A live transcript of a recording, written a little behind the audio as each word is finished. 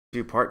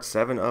To part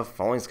 7 of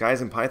Falling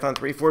Skies in Python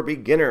 3 for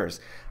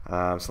beginners.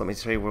 So let me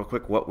tell you real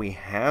quick what we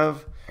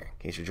have in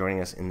case you're joining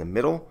us in the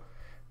middle.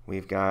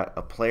 We've got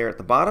a player at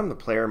the bottom. The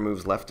player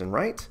moves left and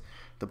right.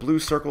 The blue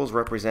circles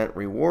represent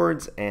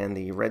rewards and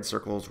the red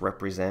circles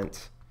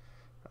represent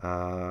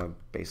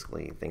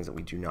basically things that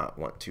we do not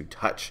want to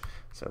touch.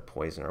 So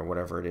poison or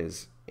whatever it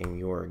is in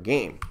your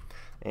game.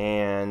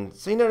 And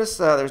so you notice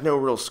there's no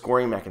real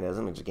scoring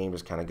mechanism. The game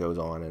just kind of goes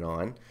on and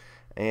on.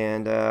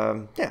 And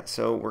yeah,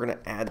 so we're going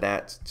to add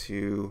that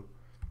to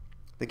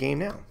the game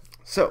now.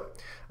 So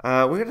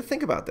we're going to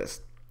think about this.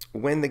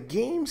 When the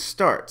game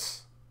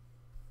starts,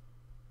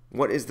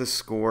 what is the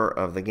score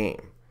of the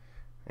game?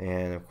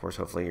 And of course,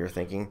 hopefully you're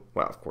thinking,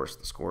 well, of course,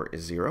 the score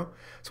is 0.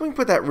 So we can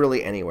put that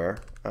really anywhere.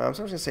 So I'm just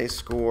going to say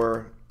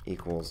score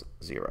equals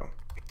 0.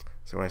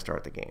 So when I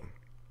start the game.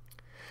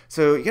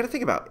 So you got to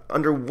think about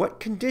under what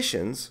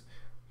conditions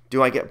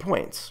do I get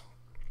points?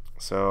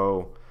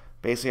 So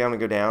basically, I'm going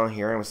to go down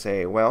here and I'm going to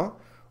say, well,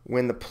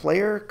 when the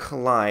player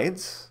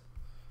collides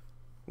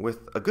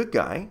with a good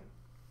guy,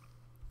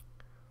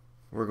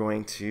 we're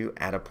going to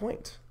add a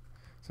point.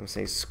 So I'm going to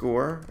say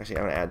score. Actually,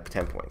 I'm going to add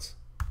 10 points.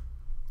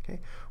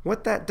 Okay.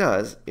 What that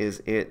does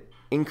is it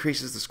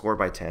increases the score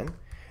by 10. And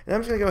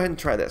I'm just going to go ahead and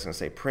try this. I'm going to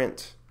say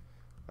print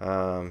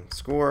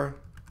score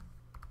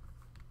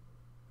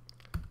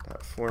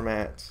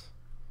format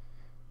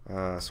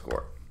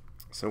score.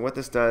 So what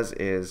this does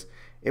is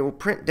it will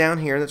print down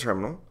here in the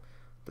terminal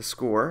the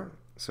score.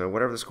 So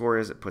whatever the score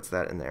is, it puts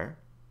that in there.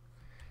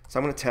 So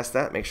I'm going to test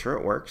that, make sure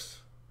it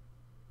works.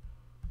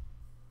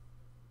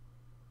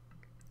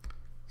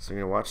 So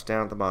you're going to watch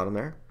down at the bottom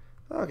there.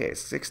 Okay,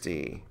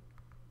 60.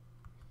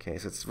 Okay,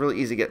 so it's really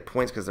easy to get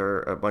points because there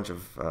are a bunch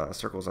of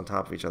circles on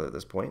top of each other at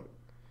this point.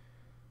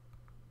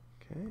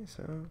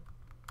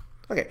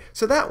 Okay,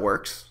 so that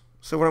works.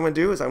 So what I'm going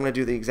to do is I'm going to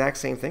do the exact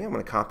same thing. I'm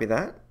going to copy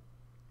that.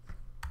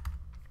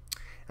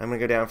 I'm going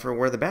to go down for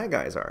where the bad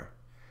guys are.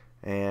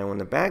 And when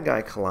the bad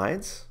guy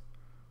collides,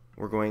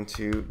 we're going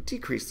to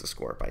decrease the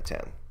score by 10.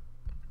 Okay,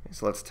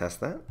 so let's test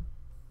that.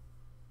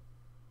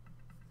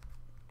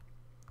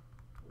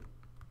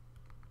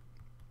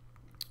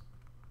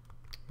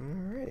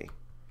 Alrighty.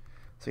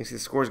 So you can see the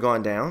score's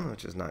gone down,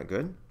 which is not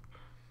good.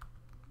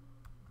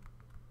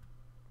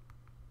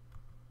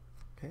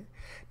 Okay.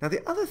 Now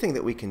the other thing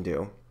that we can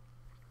do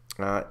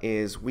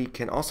is we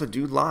can also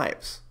do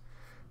lives.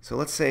 So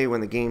let's say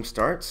when the game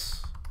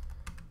starts,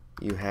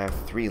 you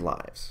have 3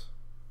 lives.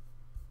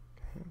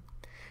 Okay.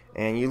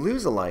 And you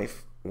lose a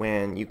life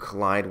when you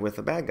collide with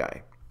a bad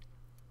guy.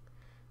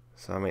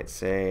 So I might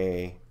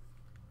say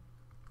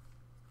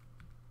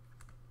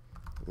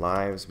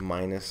lives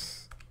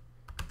minus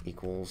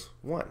equals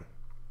 1.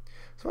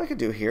 So what I could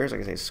do here is I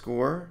can say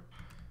score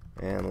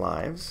and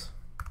lives.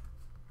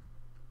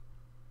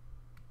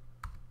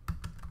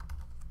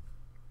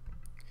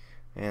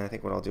 And I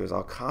think what I'll do is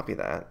I'll copy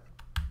that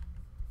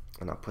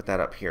and I'll put that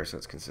up here so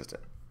it's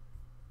consistent.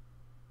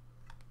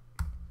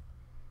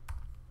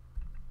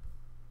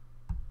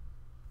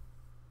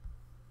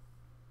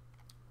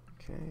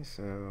 Okay,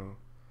 so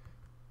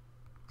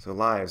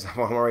lives. I'm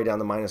already down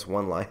to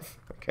 -1 life.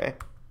 Okay.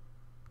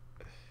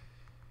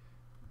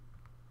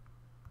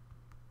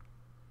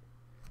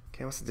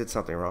 Okay, I must have did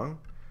something wrong.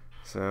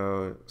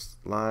 So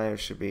lives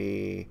should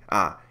be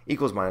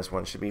equals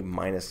 -1 should be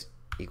minus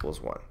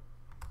equals 1.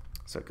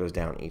 So it goes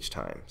down each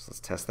time. So let's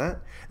test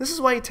that. This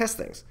is why you test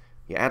things.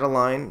 You add a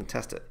line and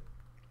test it.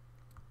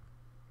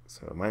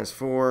 So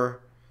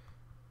 -4,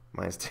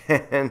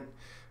 -10.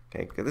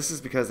 Okay, this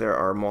is because there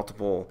are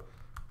multiple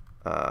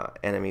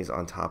enemies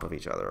on top of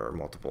each other, or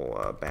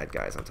multiple bad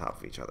guys on top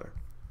of each other.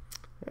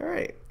 All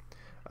right.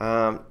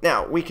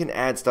 Now we can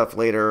add stuff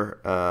later.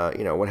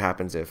 You know, what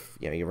happens if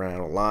you run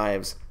out of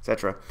lives,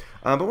 etc.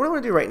 But what I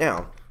want to do right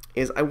now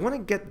is I want to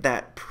get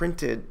that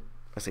printed.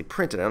 I say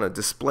printed. I don't know,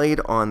 displayed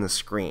on the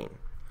screen.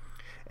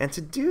 And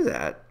to do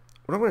that,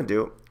 what I'm going to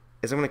do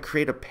is I'm going to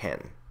create a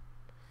pen.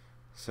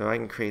 So I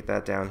can create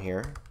that down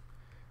here,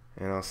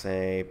 and I'll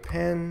say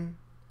pen.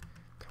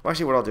 Well,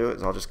 actually, what I'll do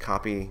is I'll just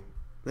copy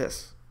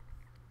this.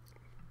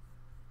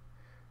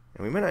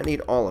 And we might not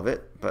need all of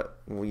it,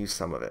 but we'll use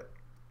some of it.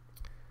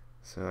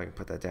 So I can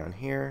put that down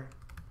here,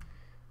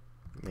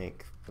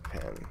 make the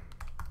pen.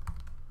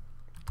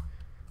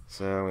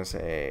 So I'm going to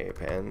say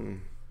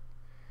pen,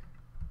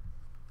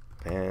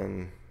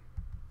 pen,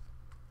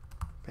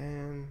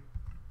 pen,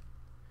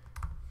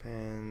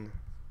 pen,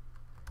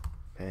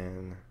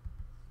 pen,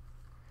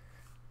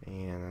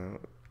 and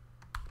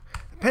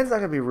the pen's not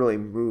going to be really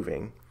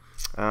moving.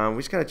 We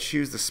just got to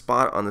choose the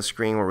spot on the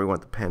screen where we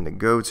want the pen to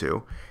go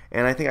to,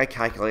 and I think I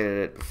calculated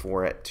it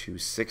before at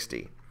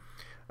 260.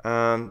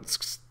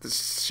 The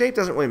shape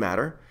doesn't really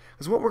matter,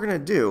 because what we're going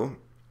to do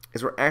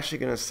is we're actually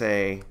going to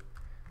say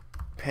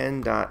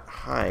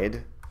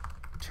pen.hide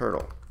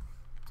turtle.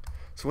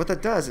 So what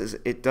that does is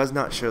it does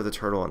not show the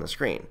turtle on the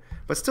screen,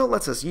 but still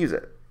lets us use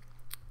it.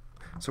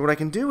 So what I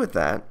can do with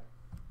that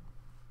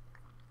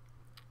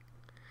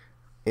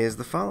is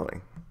the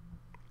following.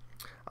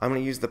 I'm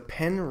going to use the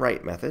pen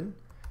write method,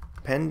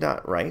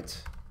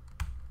 pen.write,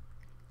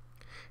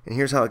 And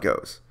here's how it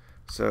goes.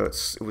 So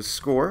it was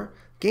score.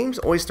 Games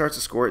always starts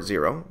a score at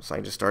 0, so I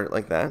can just start it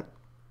like that.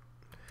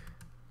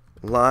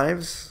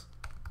 Lives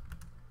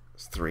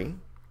is 3.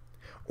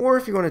 Or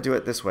if you want to do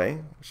it this way,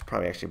 which is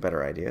probably actually a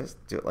better idea, is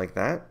do it like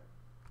that.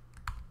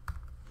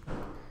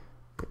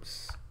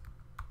 Oops.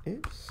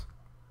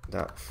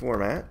 Dot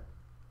format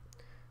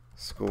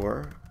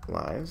score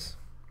lives.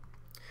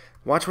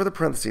 Watch where the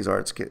parentheses are.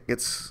 It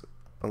gets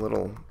a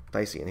little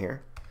dicey in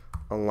here.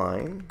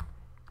 Align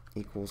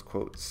equals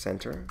quote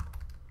center.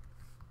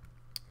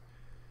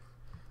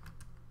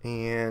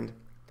 And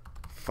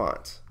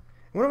font.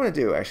 And what I'm going to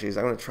do actually is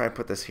I'm going to try and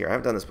put this here. I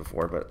haven't done this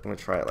before, but I'm going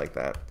to try it like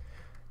that.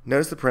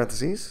 Notice the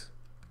parentheses.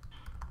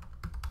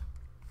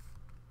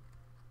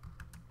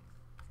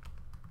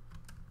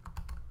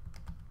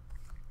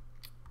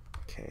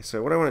 Okay,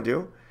 so what I want to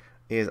do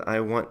is I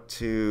want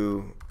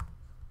to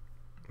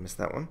miss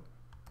that one.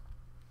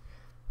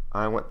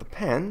 I want the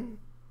pen.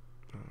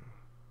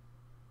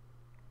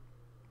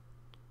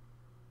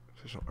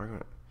 Official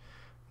argument.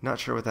 Not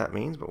sure what that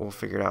means, but we'll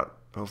figure it out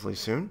hopefully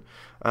soon.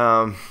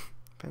 Pen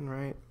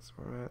right,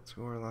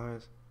 score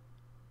lives.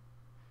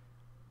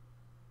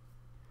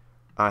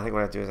 I think what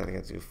I have to do is I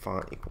have to do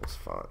font equals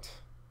font.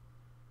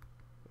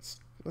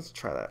 Let's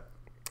try that.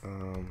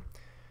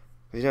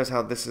 You notice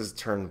how this is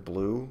turned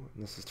blue,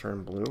 and this is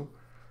turned blue.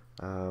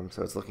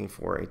 So it's looking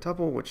for a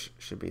tuple, which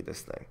should be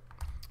this thing.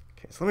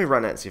 Okay, so let me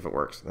run that and see if it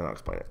works, and then I'll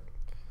explain it.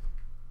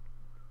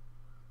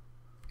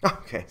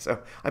 Okay,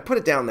 so I put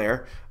it down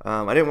there.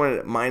 I didn't want it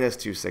at minus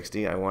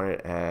 260. I want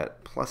it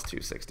at plus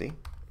 260.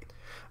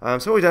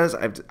 So what we've done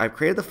is I've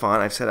created the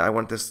font. I've said I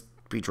want this to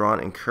be drawn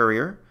in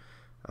Courier,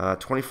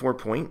 24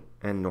 point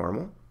and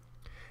normal.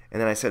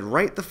 And then I said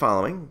write the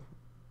following,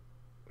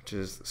 which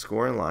is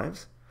score and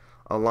lives,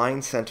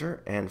 align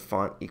center, and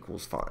font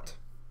equals font.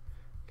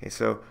 Okay,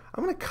 so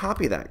I'm going to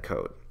copy that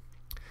code.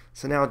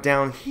 So now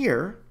down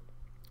here,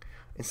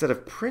 instead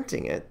of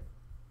printing it,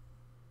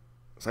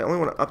 so I only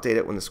want to update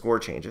it when the score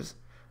changes,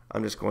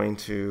 I'm just going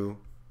to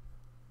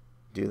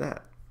do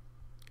that.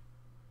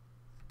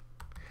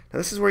 Now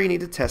this is where you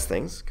need to test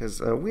things, because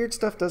weird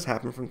stuff does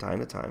happen from time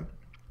to time.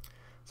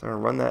 So I'm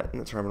going to run that in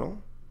the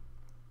terminal.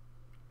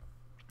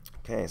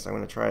 Okay, so I'm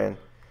going to try and,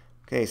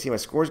 okay, see my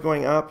score's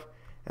going up,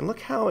 and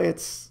look how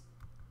it's,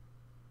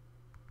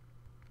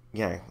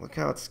 yeah, look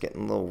how it's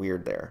getting a little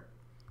weird there.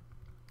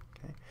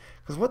 Okay,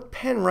 because what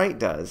pen write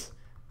does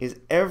is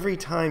every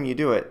time you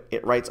do it,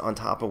 it writes on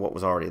top of what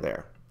was already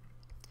there,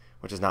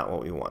 which is not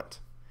what we want.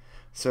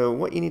 So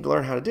what you need to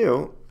learn how to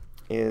do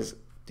is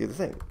do the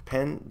thing,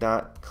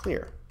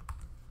 pen.clear.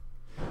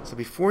 So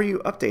before you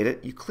update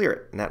it, you clear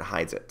it, and that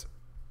hides it.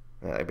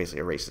 That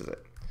basically erases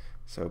it.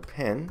 So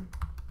pen,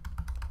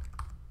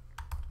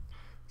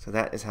 so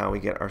that is how we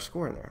get our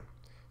score in there.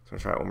 So I'm going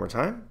to try it one more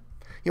time.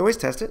 You always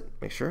test it,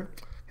 make sure.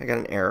 I got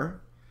an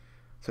error.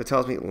 So it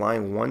tells me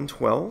line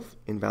 112,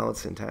 invalid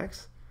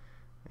syntax.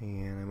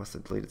 And I must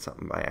have deleted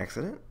something by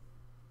accident.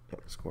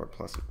 Yep, score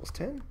plus equals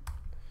 10.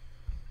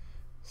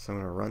 So I'm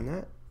going to run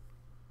that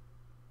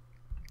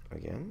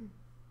again,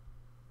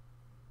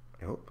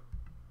 I hope.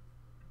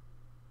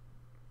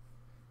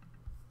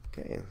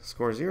 Okay,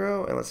 score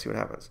 0, and let's see what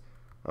happens.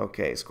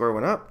 Okay, score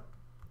went up.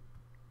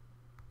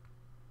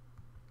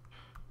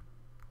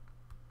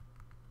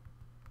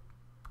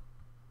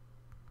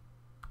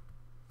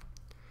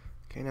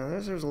 Okay, now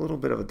there's a little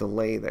bit of a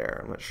delay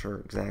there. I'm not sure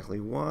exactly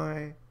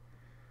why.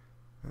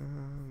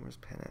 Where's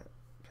pen at?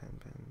 Pen.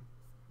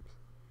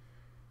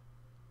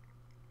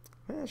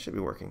 It should be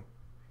working.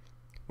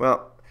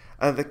 Well,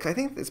 I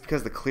think it's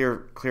because the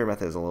clear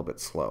method is a little bit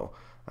slow.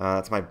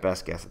 That's my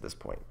best guess at this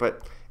point.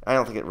 But I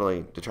don't think it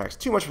really detracts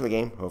too much from the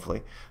game,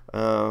 hopefully.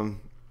 So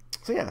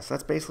yeah, so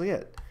that's basically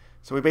it.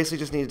 So we basically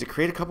just needed to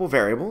create a couple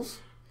variables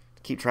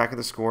to keep track of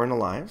the score and the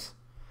lives.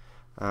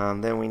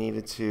 Then we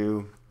needed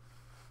to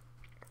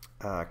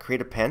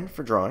create a pen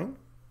for drawing.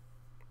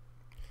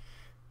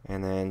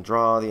 And then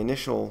draw the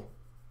initial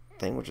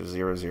thing, which is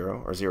 0,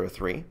 0, or 0,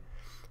 3.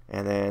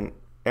 And then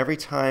every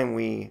time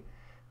we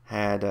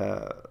had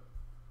a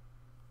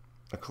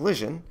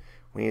collision,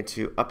 we needed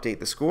to update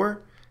the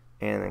score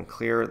and then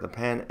clear the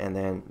pen and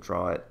then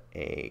draw it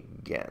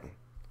again.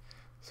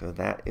 So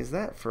that is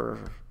that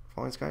for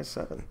Falling Skies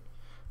 7.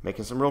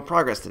 Making some real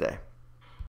progress today.